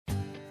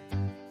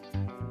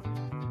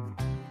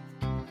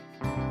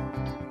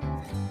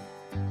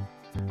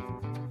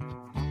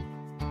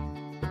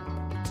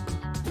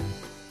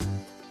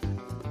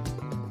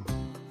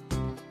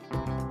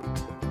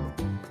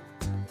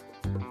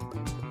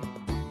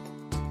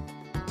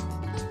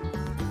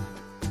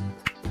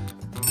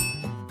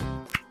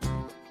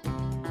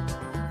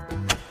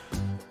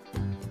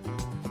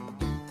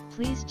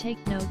Please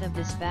take note of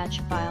this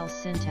batch file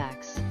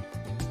syntax.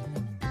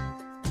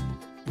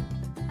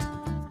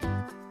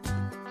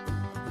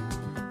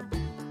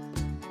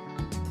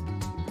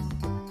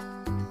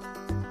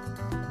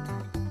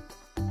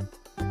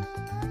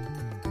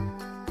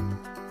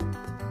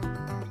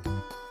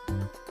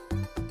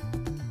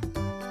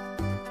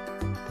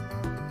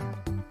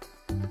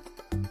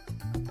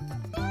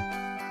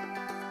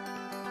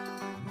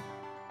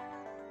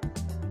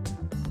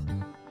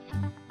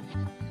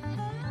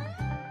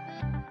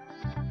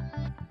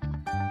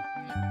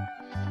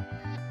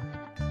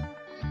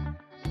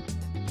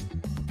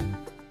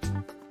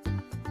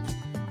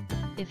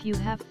 If you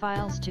have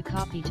files to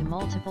copy to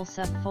multiple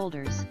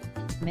subfolders,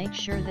 make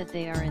sure that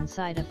they are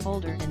inside a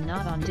folder and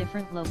not on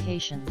different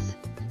locations.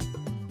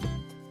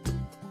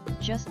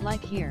 Just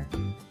like here,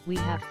 we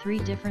have 3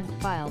 different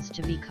files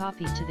to be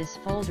copied to this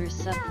folder's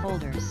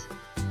subfolders.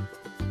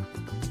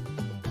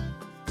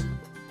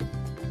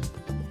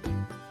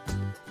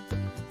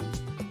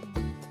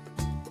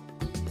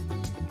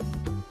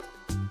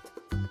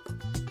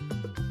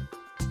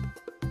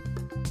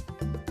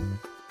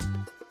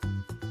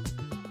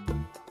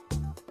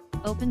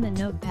 Open the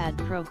Notepad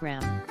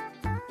program.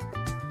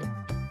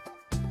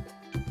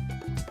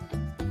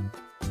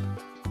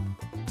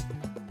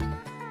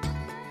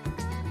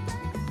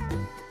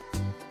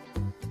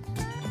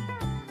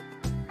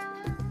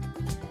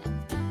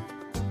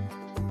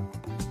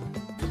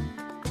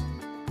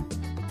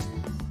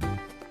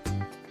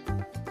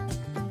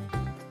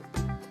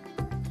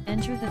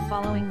 Enter the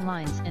following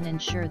lines and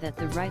ensure that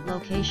the right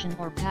location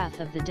or path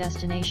of the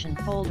destination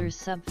folder's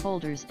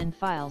subfolders and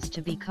files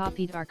to be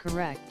copied are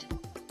correct.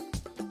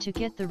 To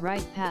get the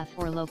right path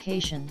or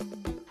location,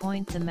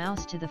 point the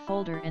mouse to the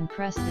folder and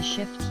press the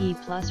Shift key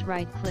plus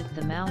right-click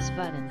the mouse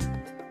button.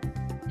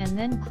 And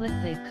then click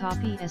the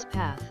Copy as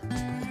Path.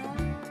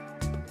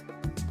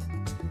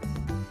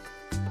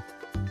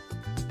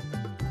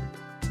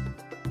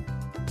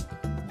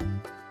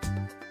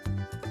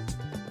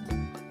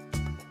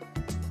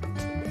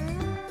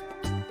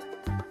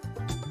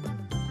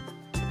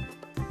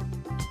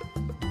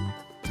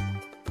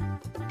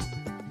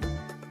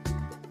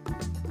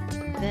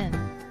 Then,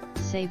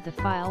 save the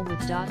file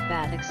with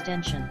 .bat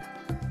extension.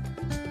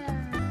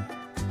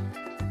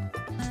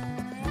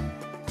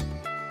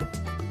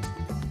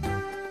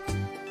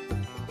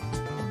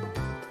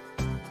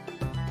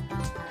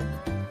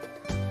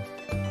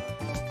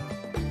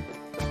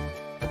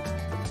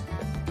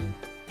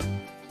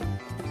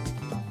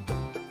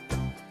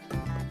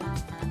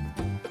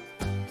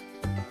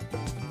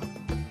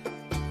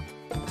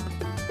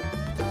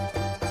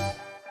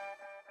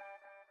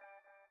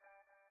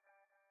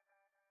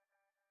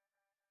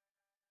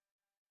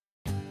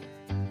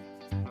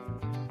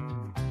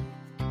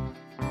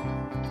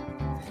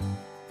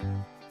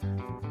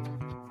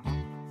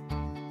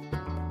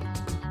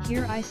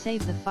 Here I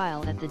save the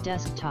file at the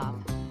desktop.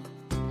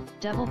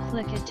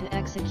 Double-click it to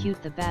execute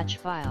the batch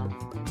file.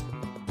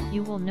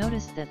 You will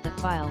notice that the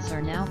files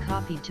are now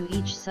copied to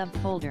each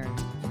subfolder.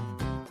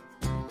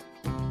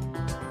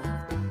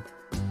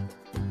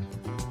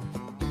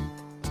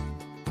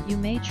 You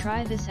may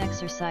try this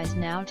exercise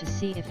now to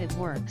see if it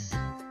works.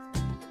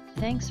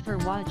 Thanks for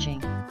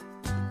watching.